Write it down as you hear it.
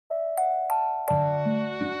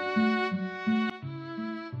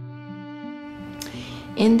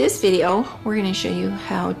In this video, we're going to show you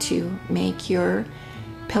how to make your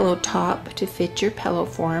pillow top to fit your pillow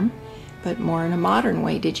form, but more in a modern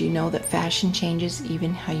way. Did you know that fashion changes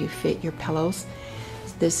even how you fit your pillows?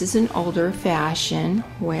 This is an older fashion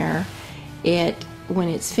where when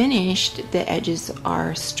it's finished, the edges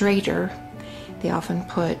are straighter. They often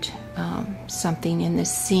put something in the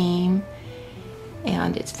seam,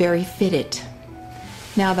 and it's very fitted.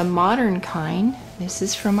 Now the modern kind, this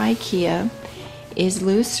is from IKEA, is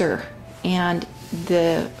looser, and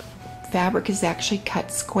the fabric is actually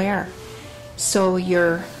cut square. So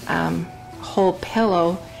your whole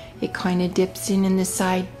pillow, it kind of dips in the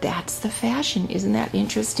side. That's the fashion. Isn't that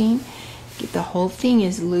interesting? The whole thing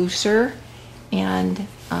is looser and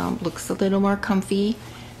looks a little more comfy.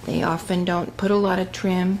 They often don't put a lot of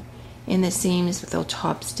trim in the seams, but they'll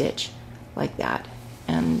top stitch like that.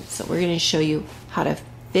 And so we're going to show you how to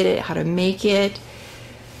fit it, how to make it,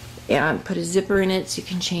 and put a zipper in it so you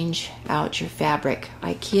can change out your fabric.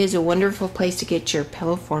 IKEA is a wonderful place to get your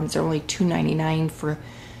pillow forms. They're only $2.99 for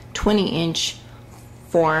 20-inch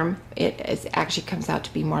form. It actually comes out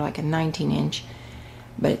to be more like a 19-inch,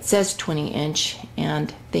 but it says 20-inch,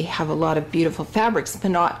 and they have a lot of beautiful fabrics,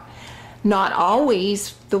 but not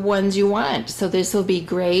always the ones you want. So this will be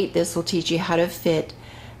great. This will teach you how to fit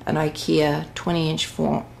an IKEA 20-inch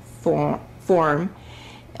form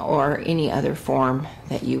or any other form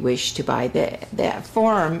that you wish to buy. That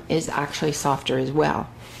form is actually softer as well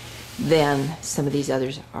than some of these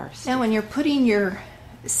others are. Now when you're putting your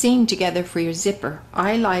seam together for your zipper,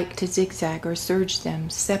 I like to zigzag or serge them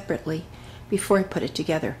separately before I put it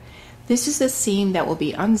together. This is a seam that will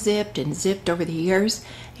be unzipped and zipped over the years,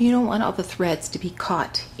 and you don't want all the threads to be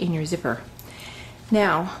caught in your zipper.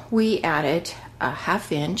 Now we added a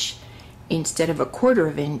 1/2 inch instead of a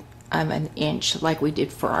 1/4 inch like we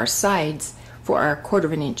did for our sides for our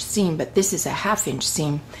 1/4 inch seam, but this is a 1/2 inch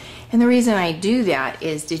seam. And the reason I do that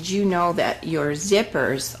is, did you know that your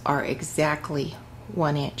zippers are exactly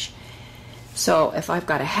 1 inch? So if I've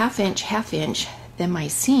got a 1/2 inch, then my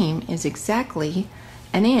seam is exactly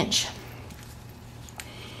 1 inch.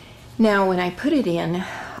 Now when I put it in,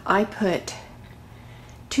 I put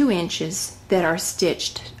 2 inches that are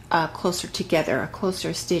stitched closer together, a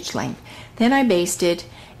closer stitch length. Then I basted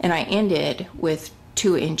and I ended with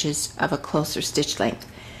 2 inches of a closer stitch length,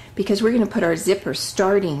 because we're going to put our zipper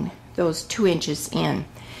starting those 2 inches in.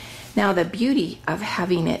 Now the beauty of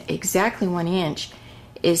having it exactly 1 inch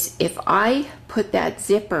is if I put that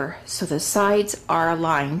zipper so the sides are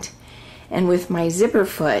aligned, and with my zipper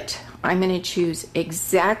foot I'm going to choose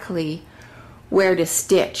exactly where to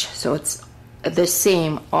stitch so it's the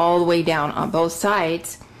same all the way down on both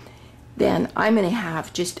sides, then I'm going to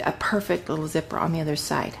have just a perfect little zipper on the other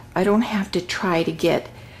side. I don't have to try to get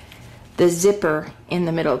the zipper in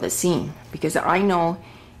the middle of the seam, because I know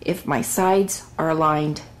if my sides are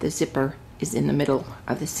aligned, the zipper is in the middle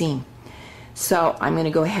of the seam. So I'm going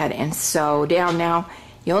to go ahead and sew down. Now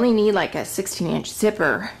you only need like a 16-inch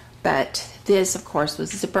zipper, but this of course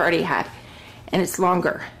was the zipper I already had, and it's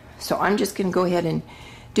longer. So I'm just going to go ahead and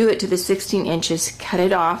do it to the 16 inches, cut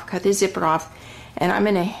it off, cut the zipper off, and I'm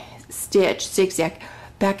going to stitch zigzag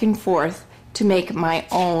back and forth to make my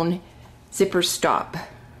own zipper stop.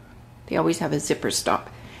 They always have a zipper stop,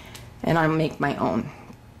 and I'll make my own.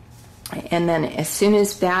 And then as soon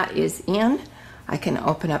as that is in, I can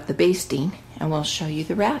open up the basting and we'll show you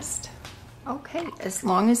the rest. Okay, as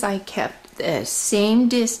long as I kept the same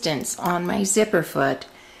distance on my zipper foot,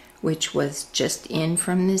 which was just in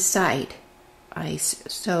from this side, I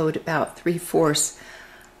sewed about 3/4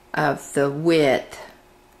 of the width.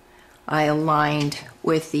 I aligned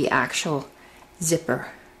with the actual zipper,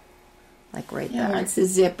 like right there. Once the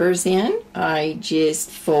zipper's in, I just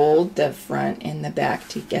fold the front and the back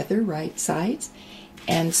together, right sides,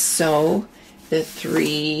 and sew the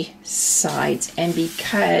 3 sides. And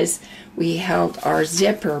because we held our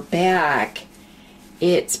zipper back,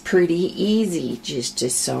 it's pretty easy just to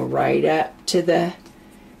sew right up to the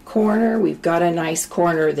corner. We've got a nice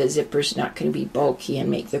corner. The zipper's not going to be bulky and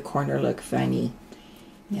make the corner look funny.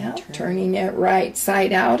 Now turning it right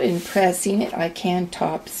side out and pressing it, I can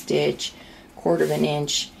top stitch 1/4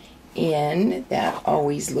 inch in. That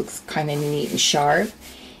always looks kind of neat and sharp.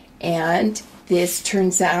 And this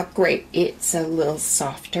turns out great. It's a little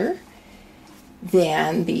softer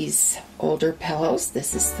than these older pillows.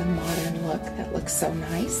 This is the modern look that looks so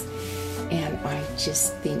nice, and I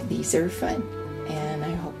just think these are fun, and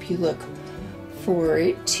I hope you look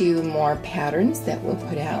forward to more patterns that we'll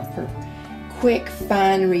put out for quick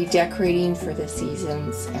fun redecorating for the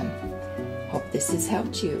seasons, and hope this has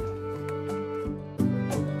helped you.